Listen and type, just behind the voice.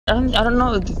I don't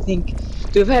know what to think.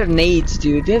 Dude, if I have nades,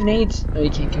 dude. Do you have nades? No, you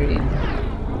can't carry it.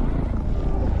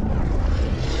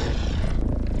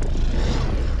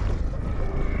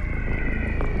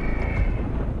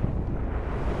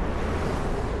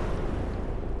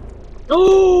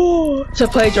 Oh,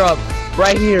 supply drop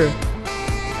right here.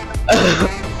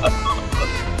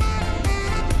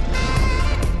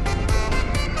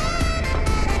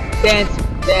 Dance,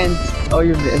 dance. Oh,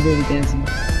 you're really dancing.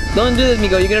 Don't do this,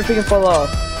 Miko. You're gonna freaking fall off.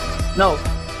 No.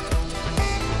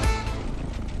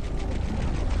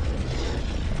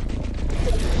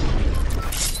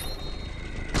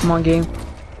 Come on, game.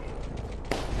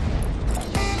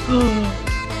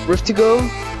 Rift to go.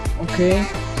 Okay.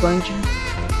 Plunger.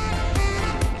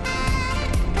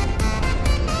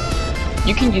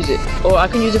 You can use it. Oh, I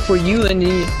can use it for you and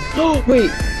then. Oh, wait.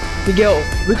 Miguel,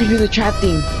 we can do the trap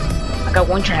thing. I got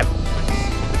one trap.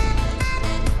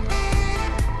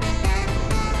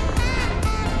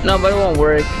 No, but it won't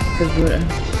work.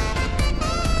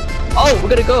 Oh, we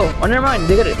gotta go. Oh, never mind.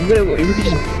 We gotta go. We can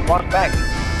just walk back.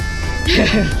 We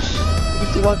can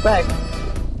just walk back.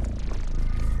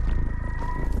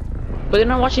 But they're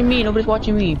not watching me. Nobody's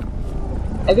watching me.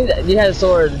 I think he has a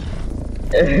sword.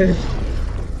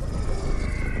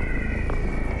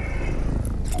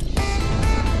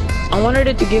 I wanted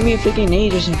it to give me a freaking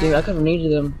nade or something. I could have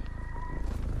naded them.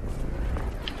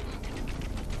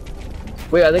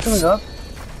 Wait, are they coming up?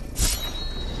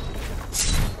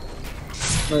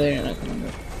 No, they're not coming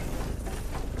up.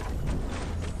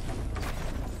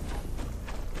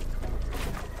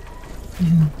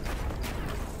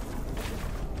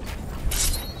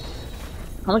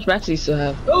 How much max do you still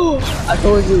have? Oh! I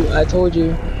told you, I told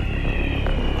you.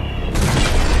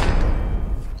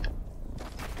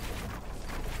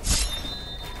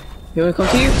 You wanna come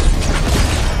to you?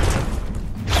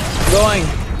 Going.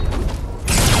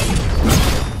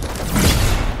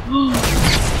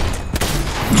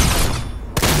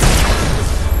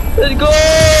 Let's go!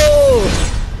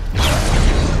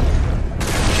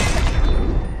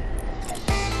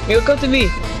 Yo, come to me!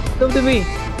 Come to me!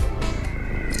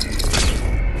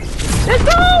 Let's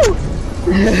go!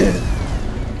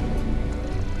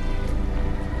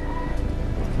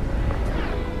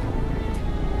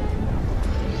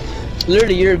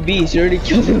 Literally, you're a beast. You already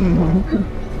killed him.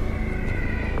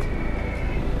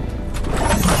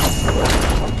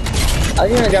 I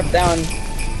was gonna drop down.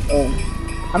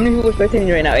 How many people are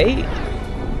spectating right now? 8?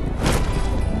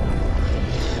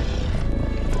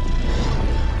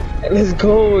 Let's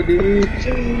go, dude.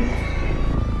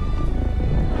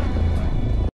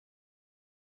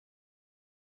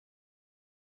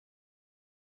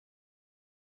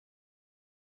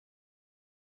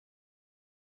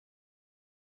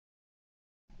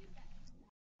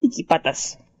 Itchy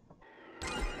patas.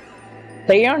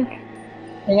 Hang on?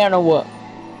 Hang on or what?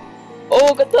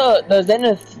 Oh, got the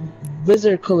Zenith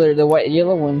Wizard color, the white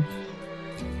yellow one.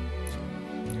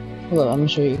 Hold on, I'm gonna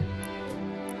show you.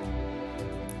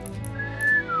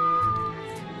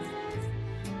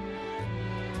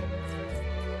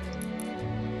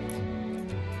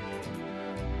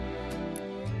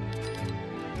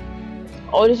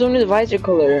 Oh, there's only the visor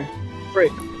color.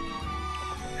 Frick.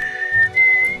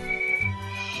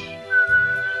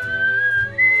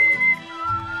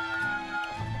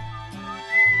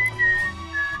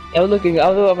 I was looking, I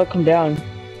was about to come down.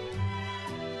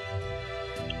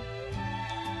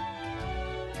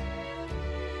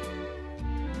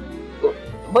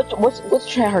 What's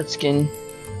tryhard skin?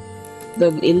 The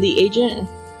elite agent?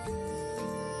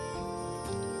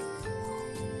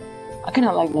 I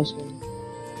kinda like no skin.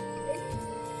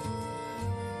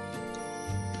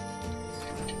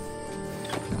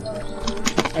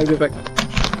 I'll be back.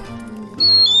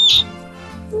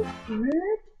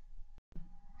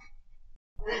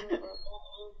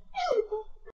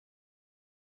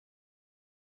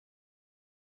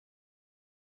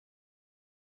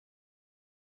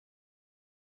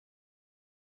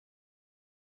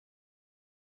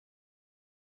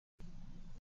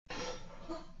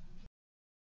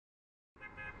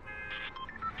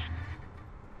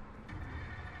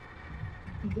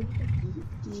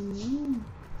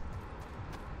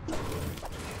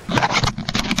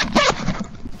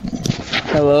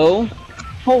 Hello?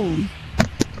 Holy.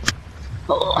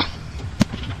 Oh.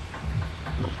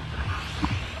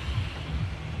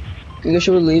 You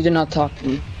should leave and not talk to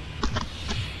me.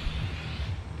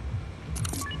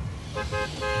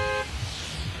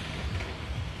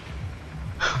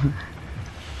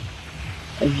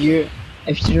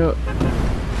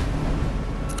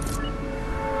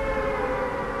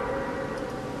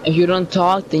 If you don't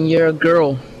talk, then you're a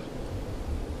girl.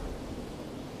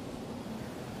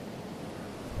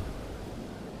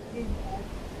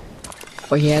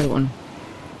 Oh, he has one.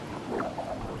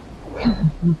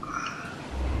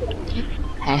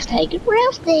 Hashtag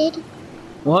roasted.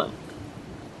 What?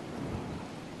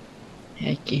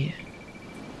 Heck yeah.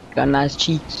 Got nice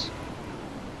cheeks.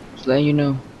 Just let you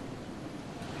know.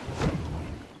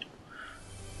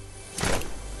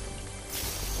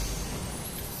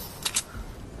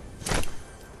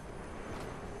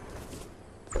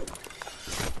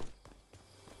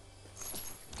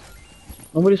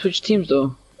 Nobody switched teams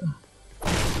though.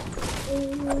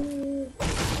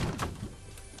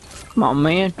 Come on,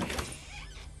 man.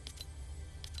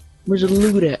 Where's the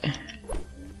loot at?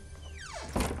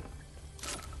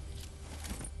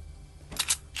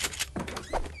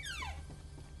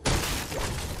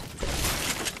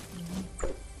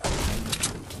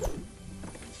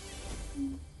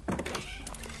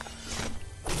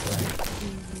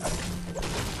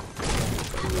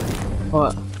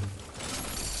 What?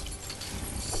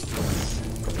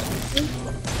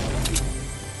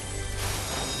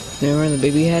 Remember the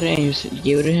baby had it and you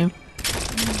gave it to him?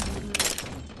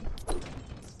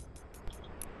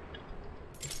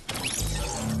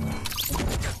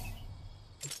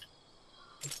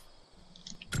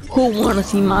 Who wanna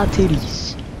see my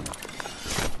titties?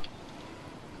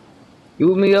 You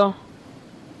with me, yo?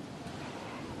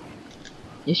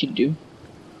 Yes, you do.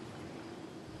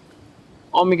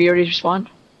 Oh, Miguel, you already respawned?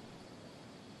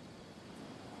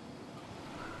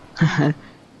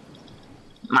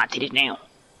 My titties now.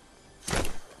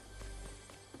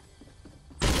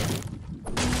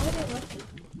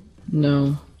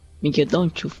 No. Miguel,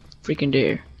 don't you freaking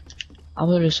dare. I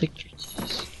will just like your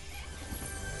titties.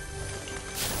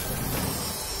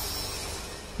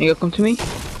 Miguel, come to me.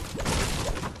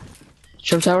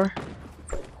 Trump Tower.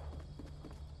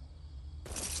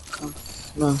 Come.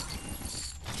 No.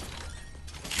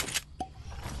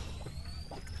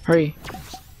 Hurry.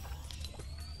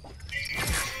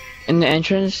 In the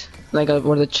entrance, like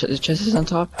where the chest is on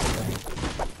top.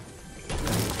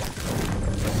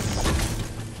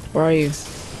 Where are you?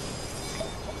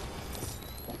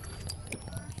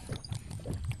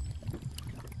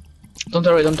 Don't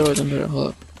throw it, don't throw it, don't throw it. Hold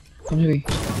up. Come to me.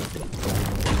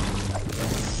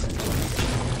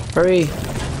 Hurry.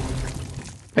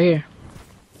 Right here.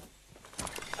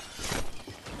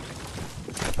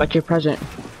 Got your present.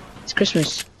 It's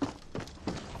Christmas.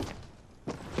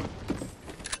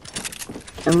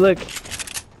 And look.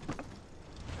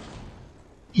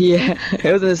 Yeah,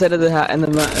 it was on the side of the hat and the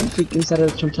freaking side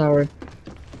of the Trump Tower.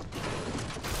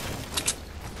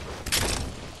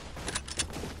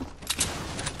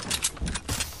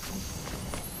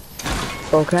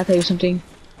 Bro, can I tell you something?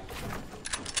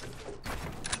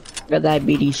 I got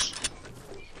diabetes.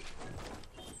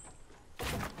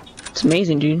 It's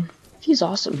amazing, dude. He's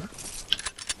awesome.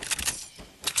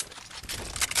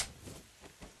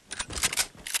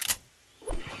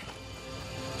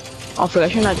 Oh, I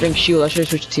should not drink shield. I should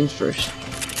switch teams first.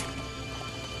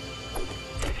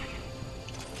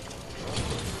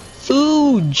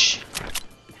 Fooge.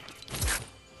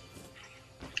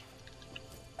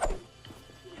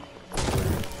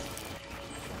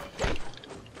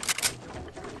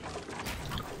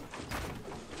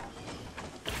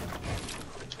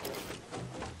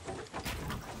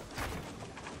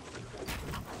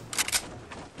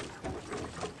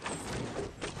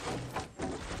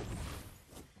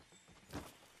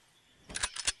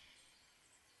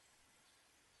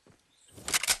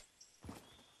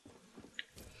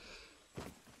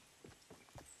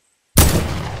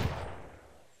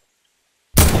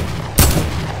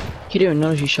 He didn't even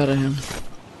notice you shot at him.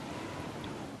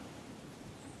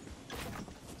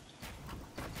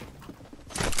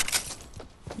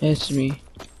 It's me.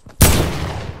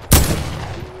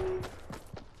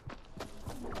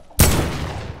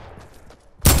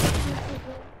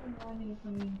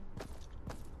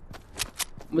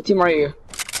 What team are you?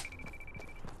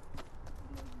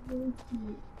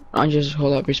 I just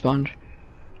hold up, respond.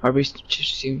 RB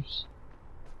teams.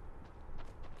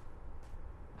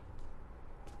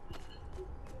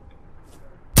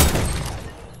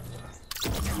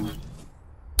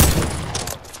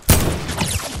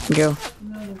 Go.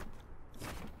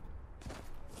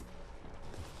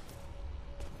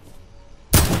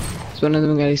 Is one of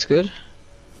them guys good?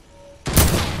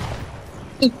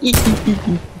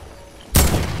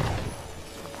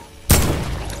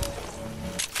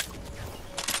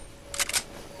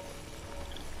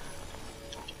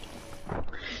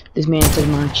 This man says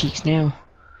my cheeks now.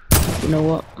 You know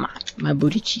what? My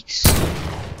booty cheeks.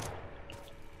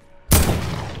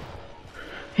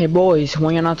 Hey boys,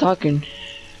 when you're not talking.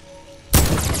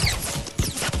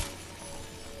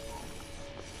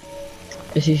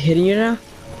 Is he hitting you now?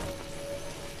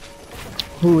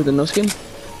 Who, the no skin?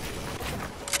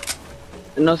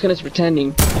 The no skin is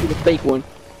pretending. He's the fake one.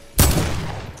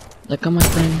 Like, come on,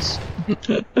 friends.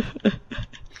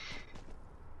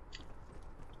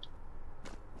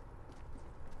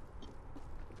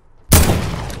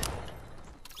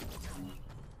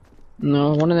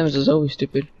 No, one of them is always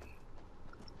stupid.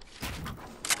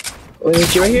 Wait,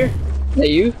 is she right here? Is that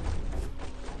you?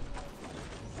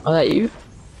 Oh, that you?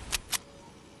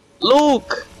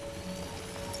 Luke!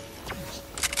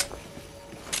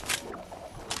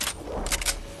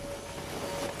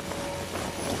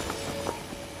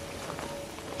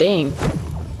 Dang.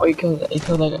 Oh, you killed that. You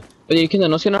killed that guy. But you killed the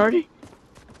no skin already?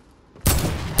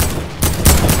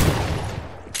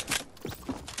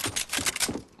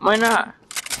 Why not?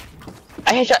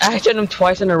 I headshot him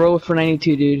twice in a row for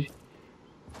 92, dude.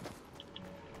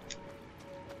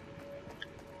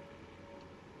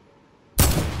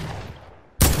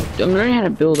 I'm learning how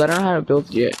to build. I don't know how to build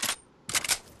yet.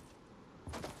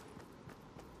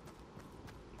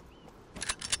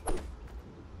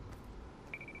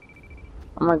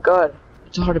 Oh my god,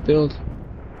 it's so hard to build.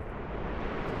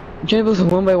 I'm trying to build it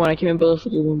one by one. I can't even build it for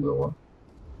you one by one.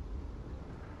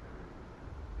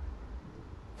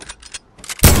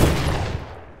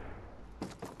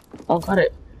 Oh, got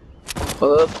it.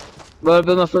 Hold up. But I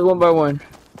build my first one by one.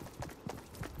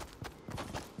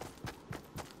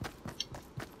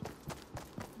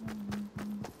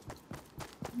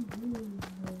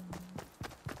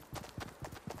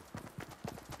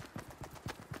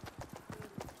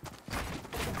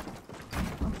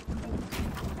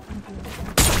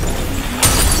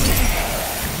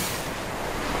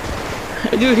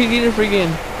 Dude, he did it freaking.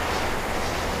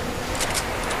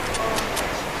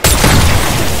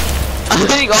 I'm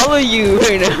hitting all of you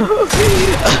right now.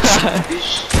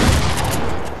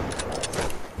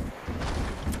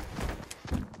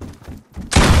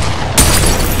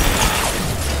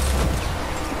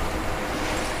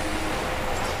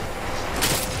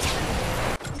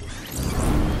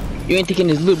 You ain't taking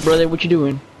his loot, brother. What you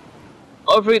doing?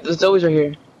 Oh, freak, the Zoes are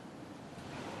here.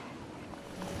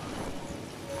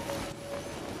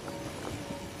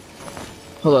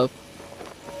 Hold up.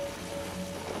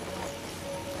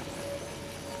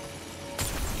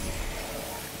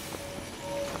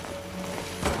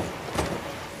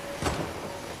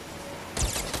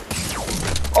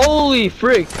 Holy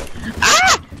frick!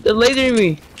 Ah! They're lasering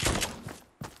me!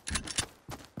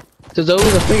 There's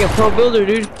always a freaking pro builder,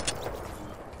 dude.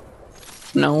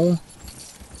 No.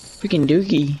 Freaking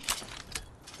dookie.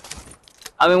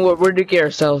 I mean, we're dookie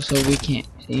ourselves, so we can't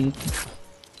say anything.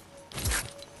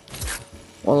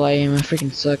 Well, I am. I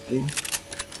freaking suck, dude.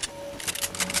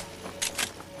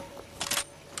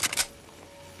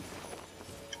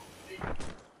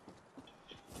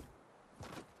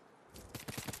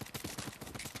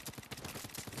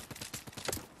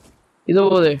 He's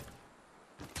over there.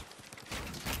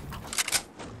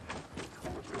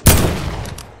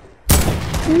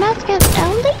 Not get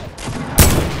Ellie?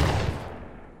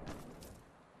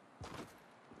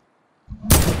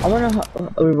 I want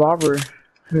a revolver.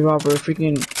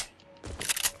 Freaking.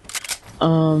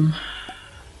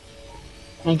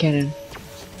 Hand cannon.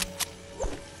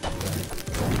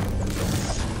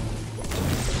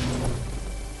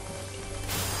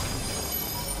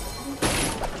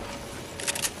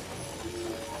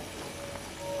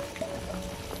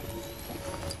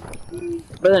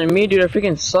 Better than me, dude. I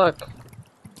freaking suck.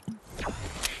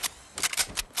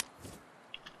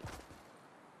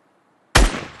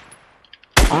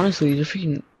 Honestly, they're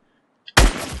freaking.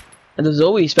 And the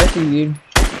Zoe, especially, dude.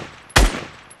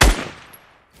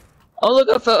 Oh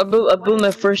look, I built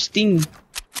my first thing.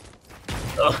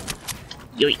 Ugh.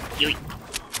 Yoink, yoink,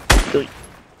 yoink.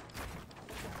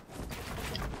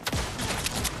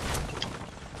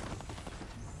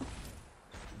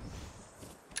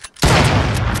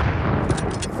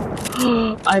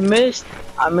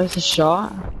 I missed a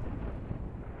shot.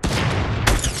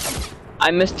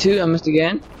 I missed two, I missed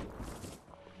again.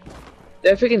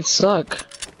 They freaking suck.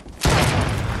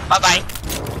 Bye bye.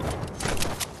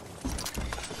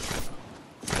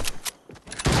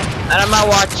 And I might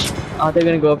watch. Oh, they're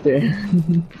gonna go up there.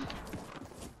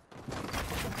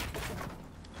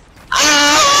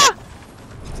 Ah!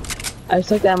 I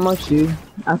suck that much, dude.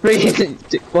 I freaking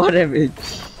took 4 damage.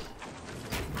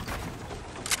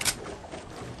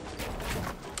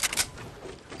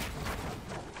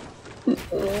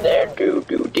 There,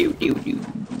 do.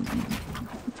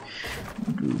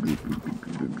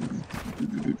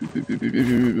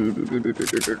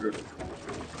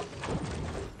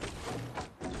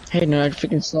 Hey, no, I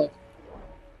freaking suck.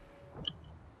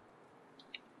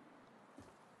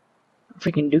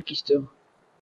 Freaking dookie still.